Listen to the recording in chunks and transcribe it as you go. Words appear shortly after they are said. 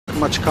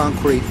much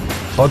concrete.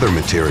 Other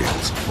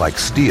materials, like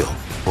steel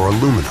or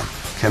aluminum,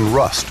 can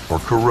rust or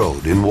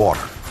corrode in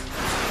water.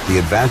 The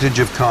advantage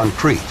of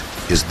concrete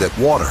is that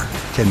water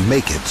can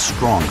make it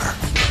stronger.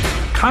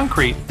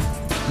 Concrete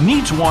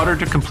needs water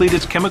to complete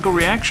its chemical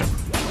reaction.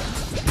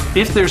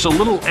 If there's a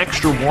little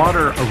extra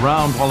water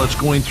around while it's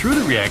going through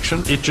the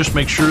reaction, it just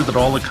makes sure that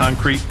all the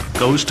concrete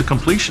goes to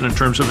completion in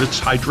terms of its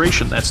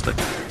hydration. That's the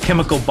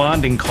chemical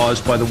bonding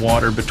caused by the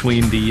water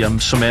between the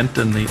cement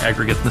and the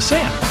aggregate and the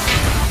sand.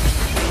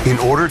 In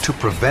order to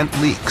prevent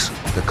leaks,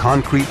 the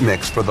concrete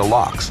mix for the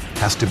locks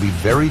has to be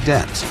very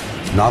dense,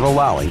 not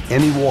allowing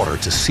any water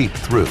to seep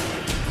through.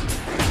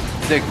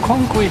 The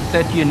concrete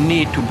that you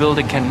need to build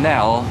a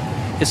canal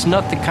is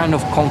not the kind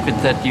of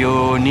concrete that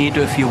you need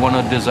if you want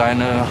to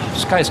design a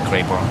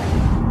skyscraper.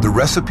 The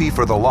recipe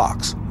for the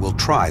locks will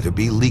try to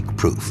be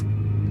leak-proof.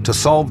 To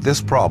solve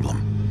this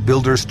problem,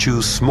 builders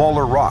choose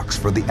smaller rocks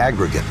for the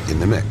aggregate in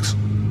the mix.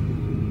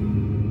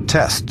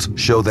 Tests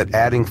show that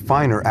adding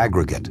finer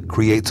aggregate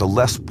creates a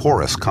less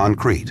porous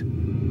concrete.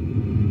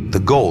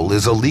 The goal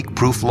is a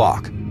leak-proof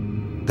lock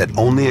that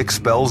only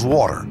expels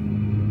water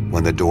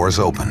when the doors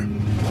open.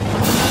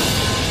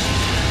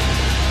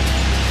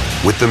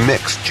 With the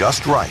mix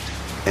just right,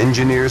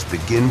 engineers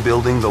begin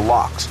building the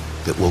locks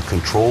that will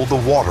control the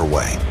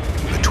waterway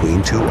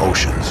between two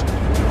oceans.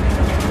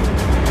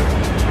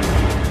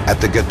 At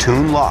the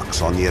Gatun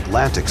locks on the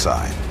Atlantic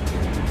side,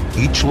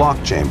 each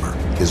lock chamber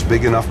is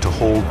big enough to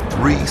hold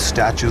 3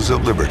 Statues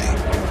of Liberty,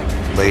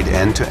 laid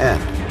end to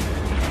end,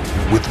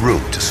 with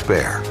room to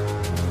spare.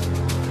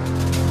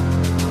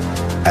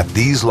 At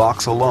these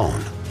locks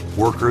alone,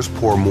 workers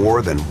pour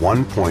more than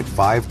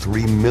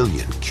 1.53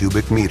 million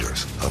cubic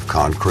meters of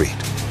concrete.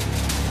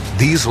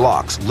 These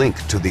locks link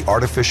to the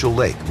artificial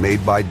lake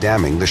made by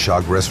damming the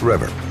Chagres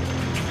River,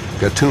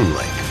 Gatun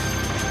Lake.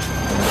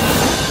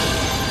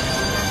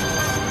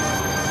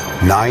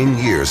 9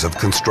 years of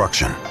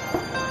construction.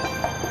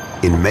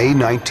 In May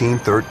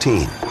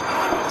 1913,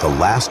 the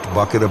last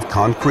bucket of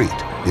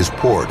concrete is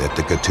poured at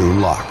the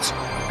Gatun locks.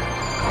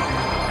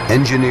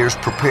 Engineers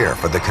prepare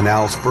for the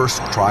canal's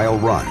first trial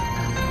run.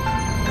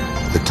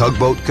 The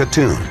tugboat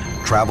Gatun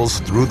travels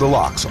through the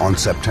locks on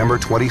September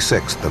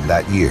 26th of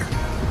that year.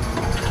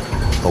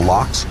 The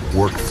locks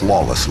work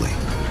flawlessly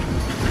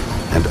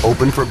and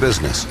open for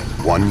business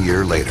 1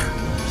 year later.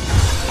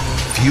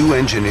 Few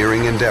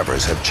engineering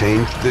endeavors have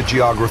changed the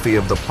geography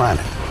of the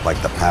planet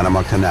like the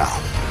Panama Canal.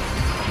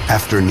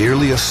 After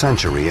nearly a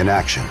century in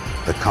action,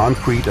 the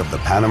concrete of the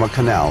Panama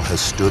Canal has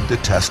stood the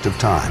test of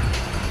time.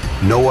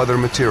 No other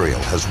material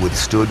has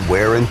withstood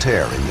wear and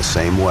tear in the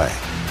same way.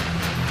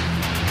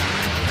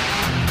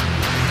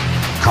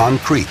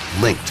 Concrete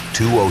linked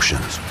 2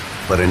 oceans,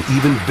 but an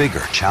even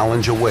bigger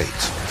challenge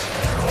awaits.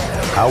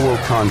 How will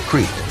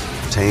concrete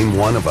tame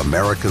one of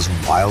America's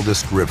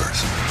wildest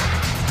rivers?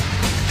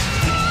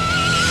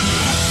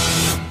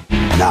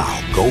 Now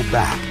go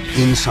back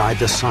inside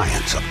the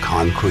science of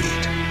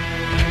concrete.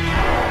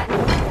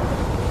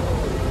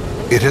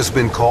 It has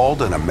been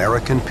called an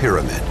American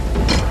pyramid.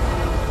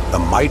 The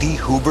mighty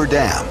Hoover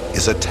Dam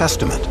is a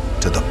testament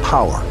to the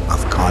power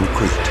of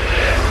concrete.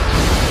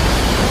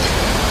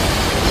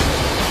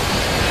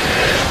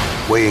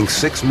 Weighing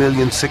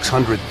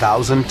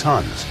 6,600,000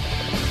 tons,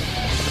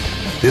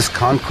 this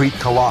concrete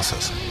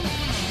colossus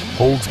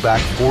holds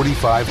back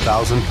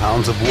 45,000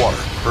 pounds of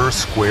water per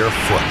square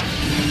foot.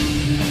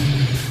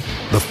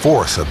 The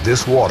force of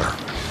this water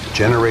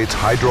generates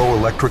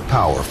hydroelectric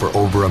power for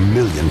over 1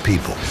 million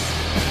people.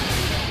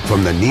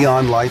 From the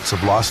neon lights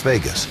of Las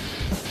Vegas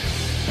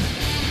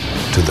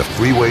to the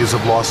freeways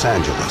of Los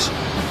Angeles,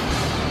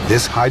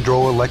 this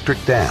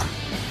hydroelectric dam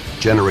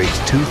generates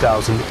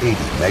 2,080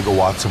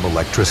 megawatts of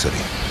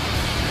electricity.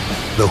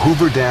 The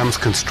Hoover Dam's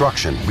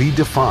construction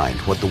redefined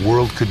what the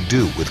world could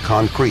do with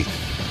concrete,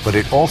 but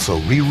it also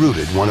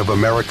rerouted one of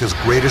America's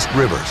greatest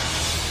rivers,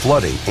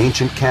 flooding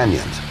ancient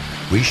canyons,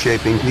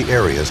 reshaping the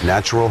area's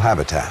natural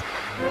habitat.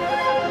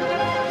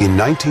 In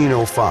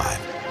 1905,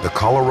 the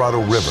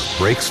Colorado River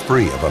breaks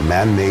free of a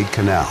man-made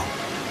canal.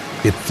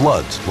 It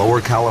floods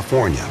Lower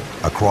California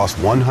across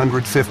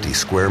 150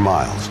 square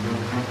miles.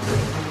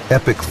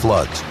 Epic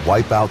floods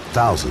wipe out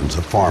thousands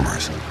of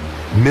farmers.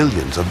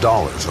 Millions of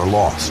dollars are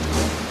lost.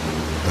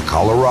 The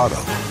Colorado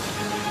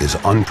is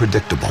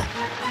unpredictable.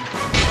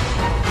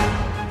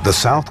 The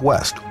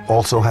Southwest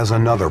also has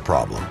another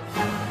problem: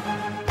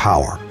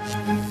 power.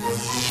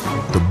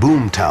 The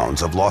boom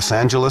towns of Los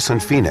Angeles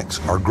and Phoenix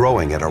are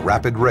growing at a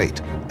rapid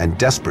rate and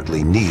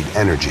desperately need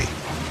energy.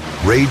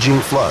 Raging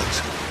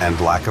floods and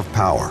lack of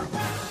power,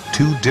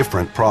 2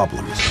 different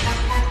problems.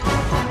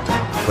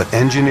 But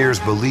engineers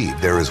believe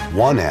there is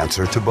one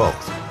answer to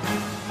both: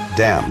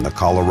 dam the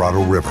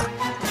Colorado River.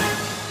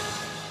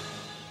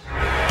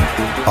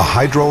 A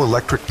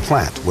hydroelectric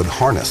plant would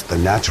harness the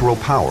natural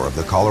power of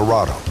the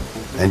Colorado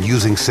and,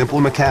 using simple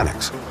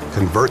mechanics,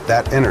 convert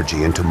that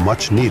energy into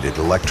much-needed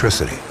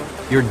electricity.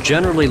 You're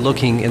generally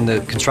looking in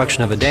the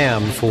construction of a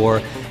dam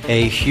for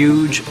a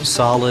huge,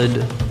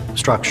 solid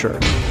structure.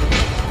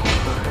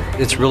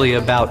 It's really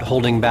about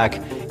holding back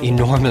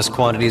enormous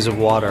quantities of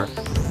water.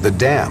 The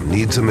dam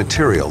needs a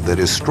material that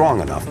is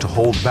strong enough to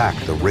hold back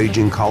the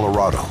raging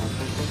Colorado.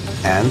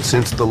 And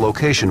since the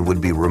location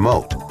would be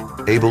remote,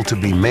 able to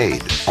be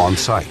made on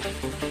site,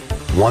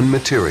 one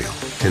material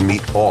can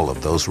meet all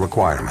of those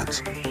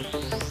requirements.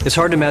 It's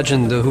hard to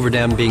imagine the Hoover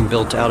Dam being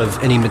built out of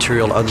any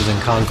material other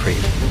than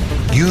concrete.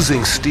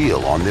 Using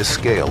steel on this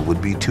scale would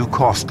be too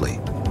costly.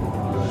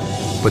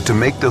 But to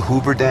make the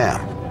Hoover Dam,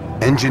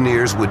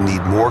 engineers would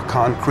need more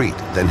concrete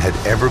than had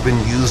ever been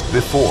used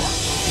before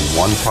in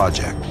one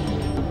project.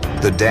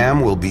 The dam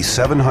will be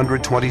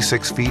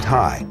 726 feet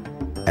high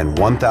and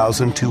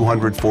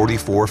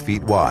 1,244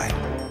 feet wide.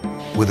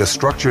 With a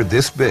structure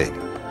this big,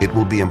 it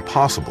will be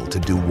impossible to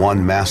do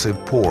one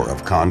massive pour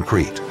of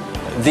concrete.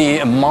 The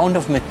amount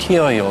of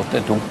material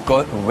that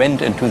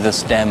went into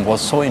this dam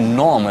was so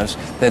enormous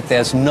that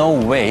there's no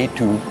way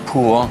to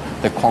pour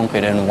the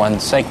concrete in one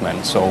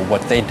segment. So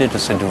what they did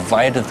is they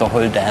divided the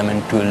whole dam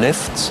into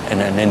lifts and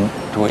then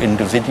into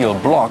individual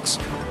blocks.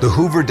 The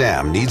Hoover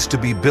Dam needs to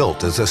be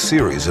built as a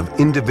series of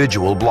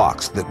individual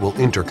blocks that will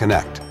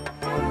interconnect.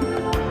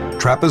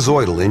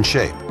 Trapezoidal in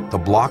shape, the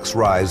blocks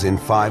rise in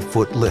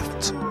 5-foot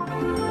lifts.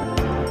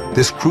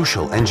 This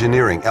crucial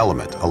engineering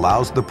element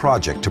allows the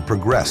project to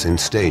progress in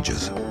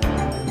stages.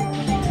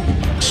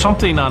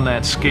 Something on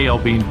that scale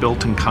being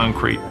built in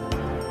concrete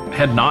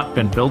had not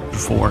been built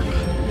before.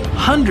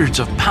 Hundreds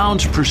of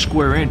pounds per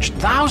square inch,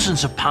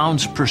 thousands of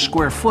pounds per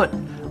square foot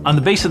on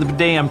the base of the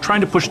dam, trying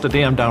to push the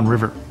dam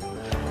downriver.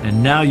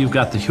 And now you've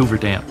got the Hoover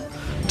Dam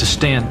to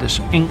stand this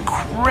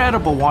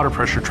incredible water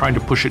pressure trying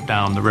to push it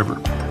down the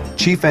river.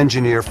 Chief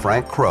Engineer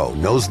Frank Crow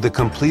knows the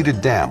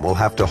completed dam will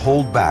have to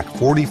hold back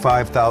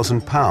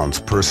 45,000 pounds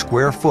per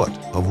square foot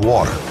of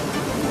water.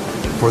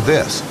 For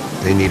this,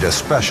 they need a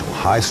special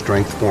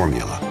high-strength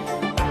formula.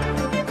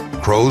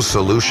 Crow's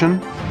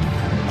solution?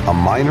 A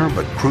minor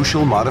but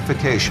crucial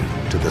modification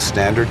to the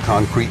standard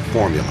concrete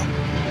formula.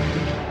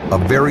 A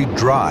very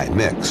dry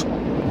mix,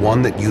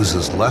 one that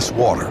uses less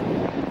water.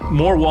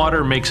 More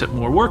water makes it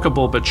more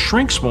workable, but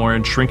shrinks more,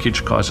 and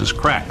shrinkage causes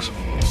cracks.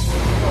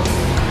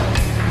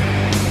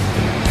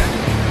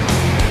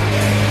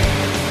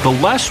 The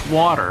less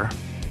water,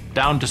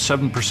 down to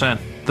 7%,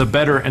 the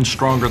better and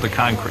stronger the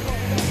concrete.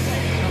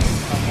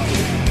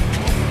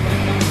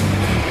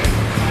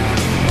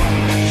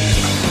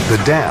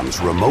 The dam's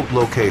remote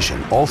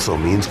location also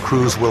means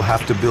crews will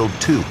have to build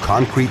 2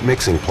 concrete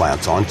mixing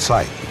plants on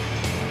site.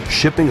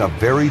 Shipping a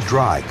very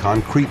dry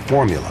concrete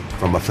formula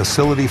from a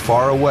facility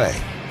far away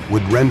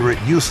would render it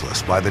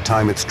useless by the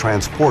time it's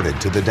transported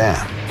to the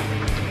dam.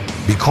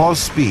 Because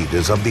speed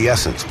is of the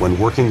essence when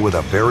working with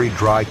a very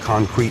dry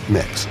concrete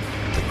mix,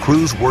 the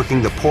crews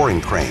working the pouring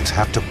cranes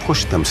have to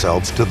push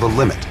themselves to the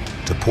limit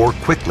to pour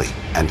quickly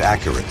and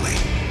accurately.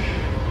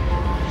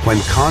 When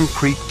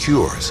concrete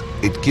cures,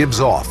 it gives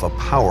off a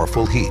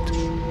powerful heat,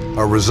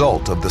 a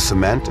result of the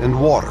cement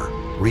and water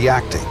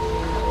reacting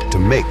to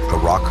make the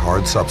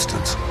rock-hard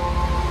substance.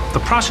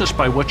 The process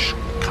by which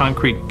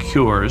concrete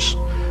cures,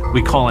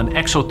 we call an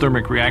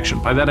exothermic reaction.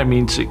 By that I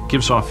mean it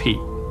gives off heat.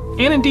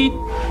 And indeed,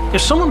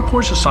 if someone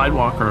pours a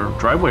sidewalk or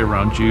driveway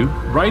around you,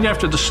 right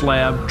after the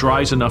slab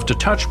dries enough to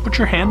touch, put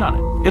your hand on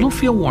it. It'll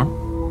feel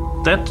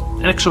warm. That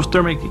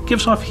exothermic, it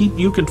gives off heat.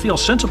 You can feel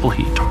sensible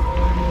heat.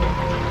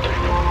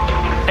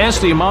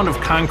 As the amount of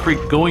concrete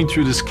going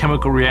through this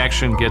chemical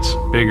reaction gets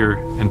bigger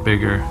and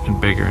bigger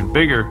and bigger and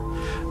bigger,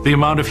 the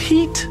amount of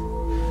heat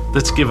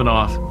that's given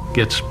off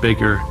gets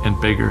bigger and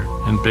bigger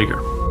and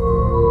bigger.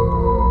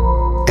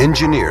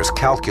 Engineers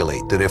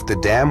calculate that if the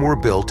dam were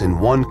built in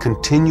one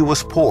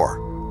continuous pour,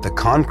 the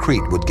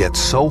concrete would get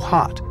so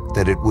hot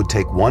that it would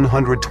take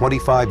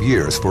 125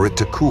 years for it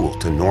to cool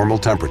to normal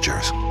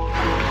temperatures.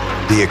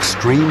 The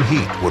extreme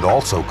heat would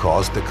also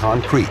cause the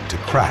concrete to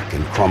crack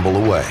and crumble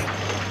away.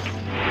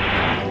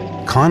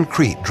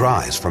 Concrete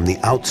dries from the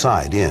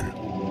outside in.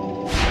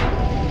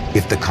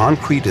 If the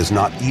concrete is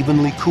not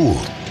evenly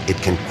cooled, it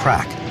can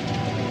crack,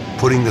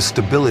 putting the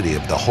stability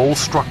of the whole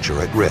structure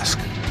at risk.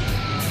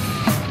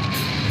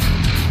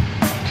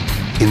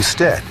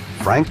 Instead,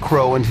 Frank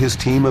Crow and his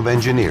team of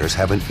engineers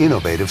have an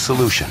innovative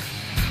solution.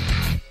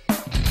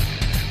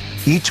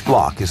 Each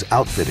block is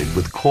outfitted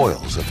with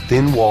coils of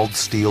thin-walled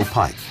steel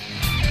pipe.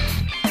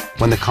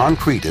 When the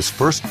concrete is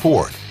first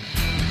poured,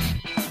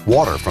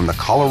 water from the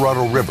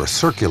Colorado River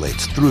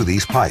circulates through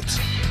these pipes.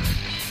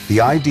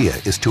 The idea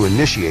is to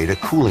initiate a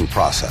cooling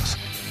process,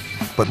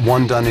 but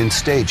one done in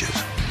stages.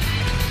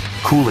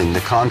 Cooling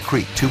the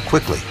concrete too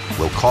quickly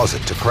will cause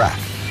it to crack.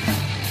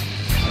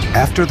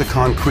 After the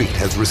concrete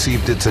has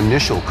received its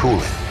initial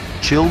cooling,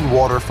 chilled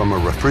water from a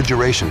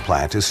refrigeration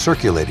plant is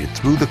circulated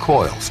through the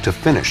coils to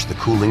finish the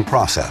cooling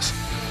process.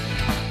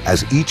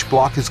 As each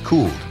block is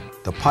cooled,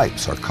 the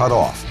pipes are cut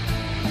off,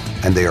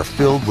 and they are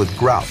filled with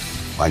grout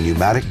by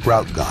pneumatic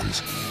grout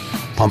guns,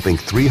 pumping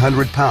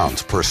 300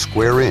 pounds per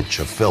square inch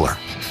of filler.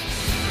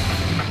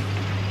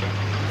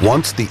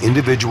 Once the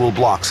individual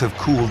blocks have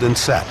cooled and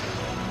set,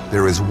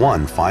 there is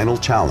one final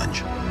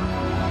challenge.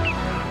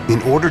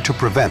 In order to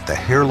prevent the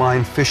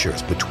hairline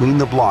fissures between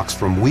the blocks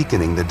from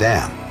weakening the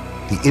dam,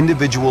 the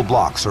individual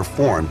blocks are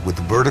formed with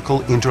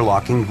vertical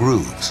interlocking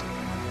grooves.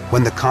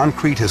 When the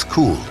concrete has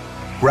cooled,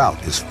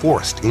 grout is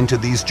forced into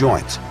these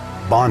joints,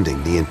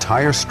 bonding the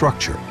entire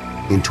structure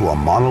into a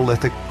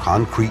monolithic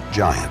concrete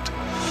giant.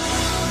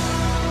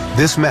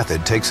 This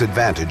method takes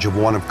advantage of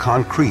one of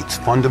concrete's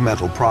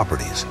fundamental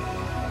properties.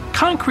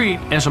 Concrete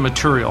as a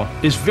material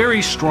is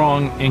very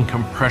strong in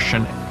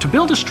compression. To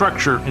build a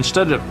structure,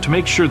 to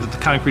make sure that the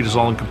concrete is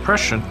all in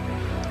compression,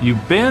 you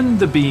bend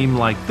the beam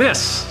like this,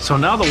 so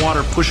now the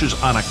water pushes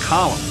on a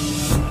column.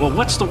 Well,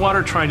 what's the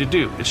water trying to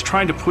do? It's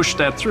trying to push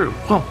that through.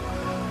 Well,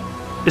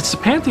 it's the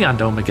Pantheon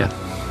Dome again.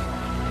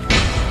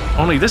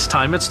 Only this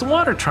time it's the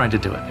water trying to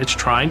do it. It's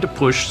trying to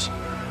push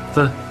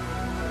the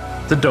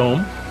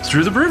dome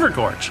through the river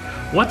gorge.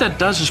 What that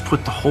does is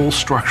put the whole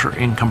structure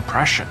in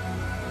compression.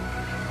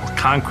 Well,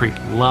 concrete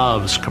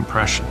loves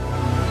compression.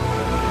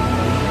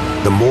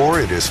 The more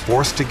it is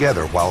forced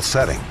together while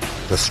setting,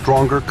 the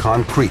stronger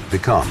concrete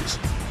becomes.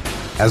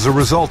 As a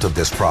result of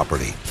this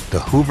property, the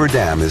Hoover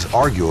Dam is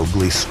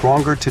arguably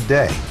stronger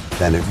today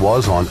than it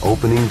was on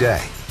opening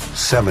day,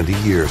 70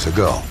 years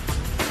ago.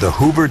 The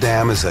Hoover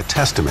Dam is a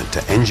testament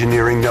to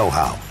engineering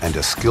know-how and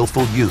a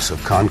skillful use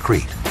of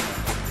concrete.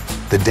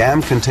 The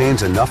dam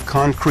contains enough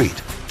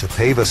concrete to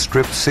pave a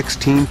strip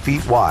 16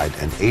 feet wide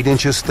and 8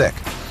 inches thick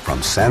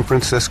from San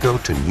Francisco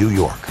to New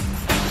York.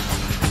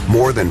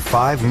 More than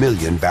 5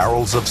 million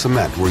barrels of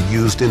cement were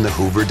used in the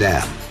Hoover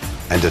Dam,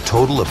 and a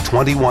total of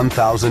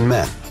 21,000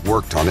 men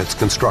worked on its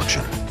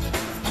construction.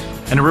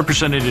 And it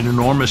represented an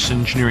enormous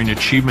engineering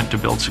achievement to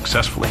build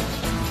successfully.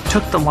 It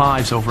took the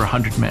lives over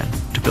 100 men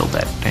to build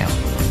that dam.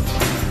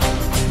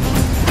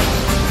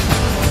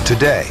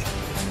 Today,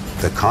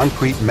 the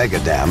concrete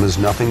megadam is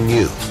nothing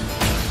new.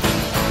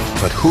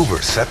 But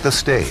Hoover set the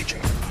stage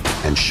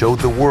and showed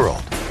the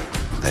world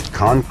that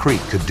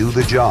concrete could do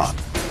the job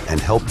and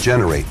help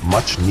generate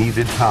much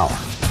needed power.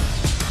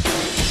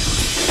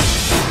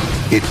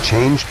 It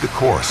changed the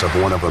course of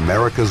one of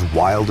America's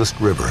wildest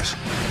rivers.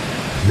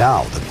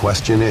 Now the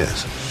question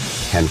is,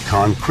 can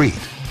concrete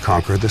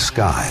conquer the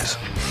skies?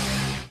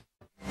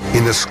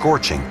 In the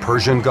scorching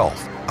Persian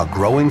Gulf, a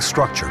growing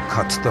structure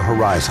cuts the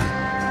horizon.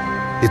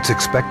 Its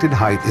expected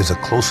height is a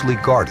closely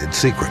guarded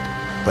secret,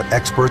 but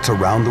experts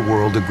around the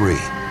world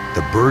agree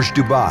the Burj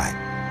Dubai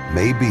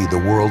may be the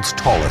world's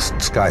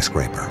tallest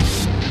skyscraper.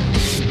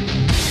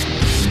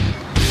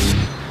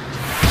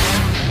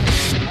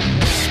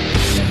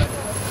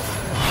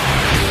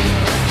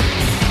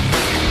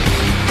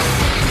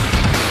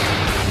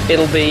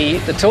 It'll be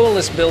the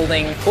tallest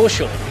building, for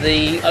sure,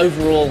 the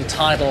overall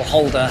title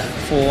holder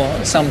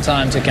for some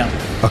time to come.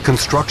 A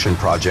construction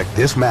project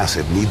this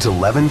massive needs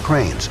 11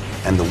 cranes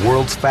and the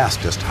world's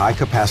fastest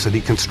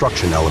high-capacity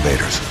construction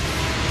elevators.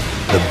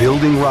 The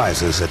building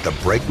rises at the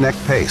breakneck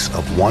pace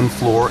of 1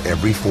 floor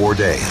every 4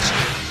 days.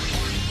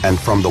 And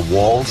from the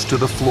walls to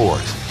the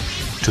floors,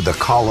 to the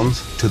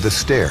columns to the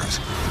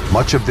stairs,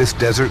 much of this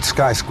desert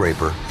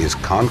skyscraper is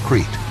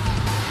concrete.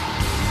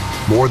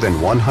 More than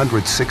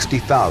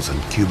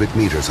 160,000 cubic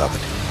meters of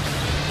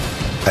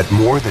it. At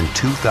more than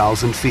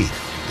 2,000 feet,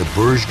 the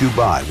Burj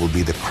Dubai will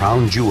be the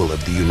crown jewel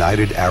of the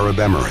United Arab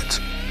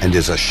Emirates and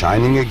is a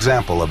shining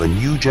example of a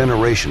new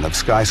generation of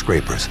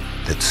skyscrapers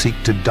that seek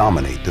to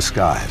dominate the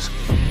skies.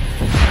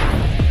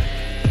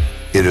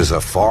 It is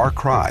a far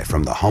cry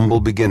from the humble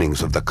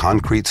beginnings of the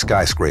concrete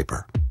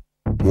skyscraper,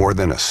 more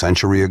than a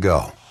century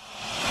ago.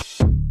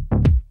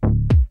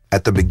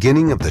 At the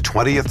beginning of the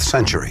 20th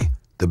century,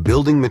 the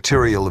building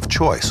material of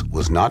choice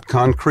was not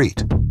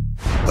concrete,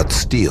 but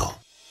steel.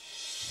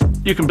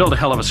 You can build a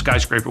hell of a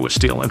skyscraper with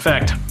steel. In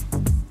fact,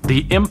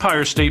 the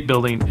Empire State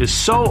Building is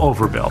so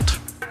overbuilt,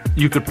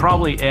 you could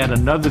probably add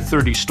another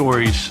 30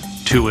 stories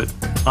to it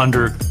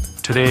under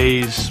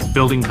today's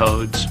building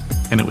codes,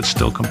 and it would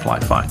still comply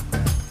fine.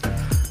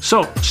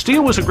 So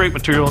steel was a great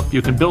material.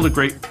 You can build a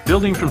great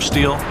building from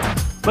steel,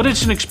 but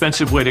it's an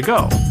expensive way to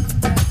go.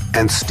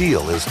 And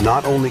steel is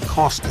not only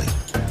costly,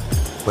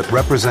 but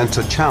represents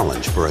a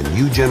challenge for a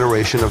new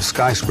generation of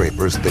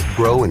skyscrapers that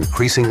grow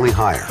increasingly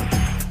higher.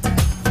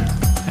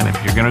 And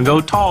if you're going to go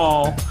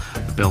tall,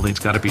 the building's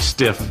got to be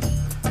stiff.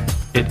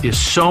 It is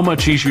so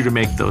much easier to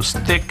make those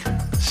thick,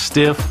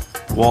 stiff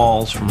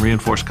walls from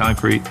reinforced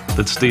concrete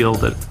than steel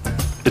that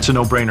it's a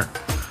no-brainer.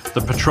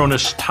 The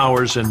Petronas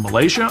towers in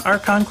Malaysia are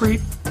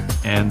concrete,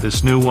 and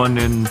this new one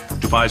in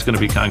Dubai is going to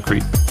be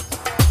concrete.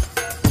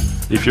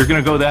 If you're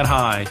going to go that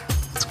high,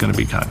 it's going to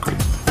be concrete.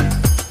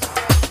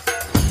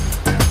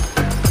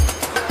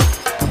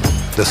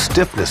 The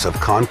stiffness of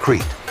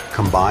concrete,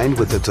 combined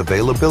with its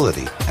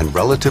availability and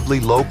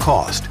relatively low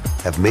cost,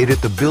 have made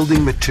it the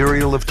building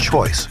material of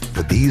choice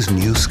for these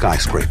new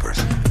skyscrapers.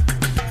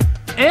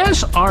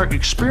 As our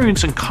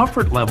experience and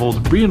comfort level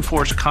of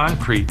reinforced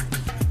concrete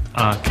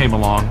came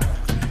along,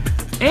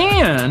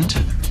 and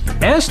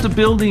as the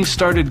buildings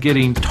started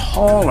getting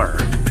taller,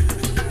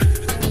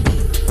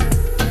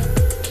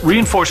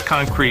 reinforced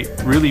concrete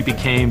really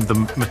became the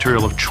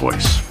material of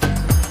choice.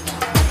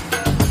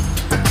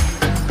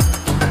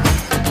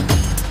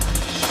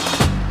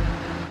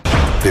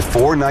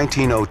 Before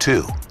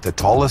 1902, the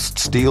tallest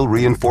steel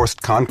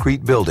reinforced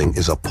concrete building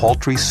is a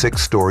paltry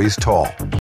 6 stories tall.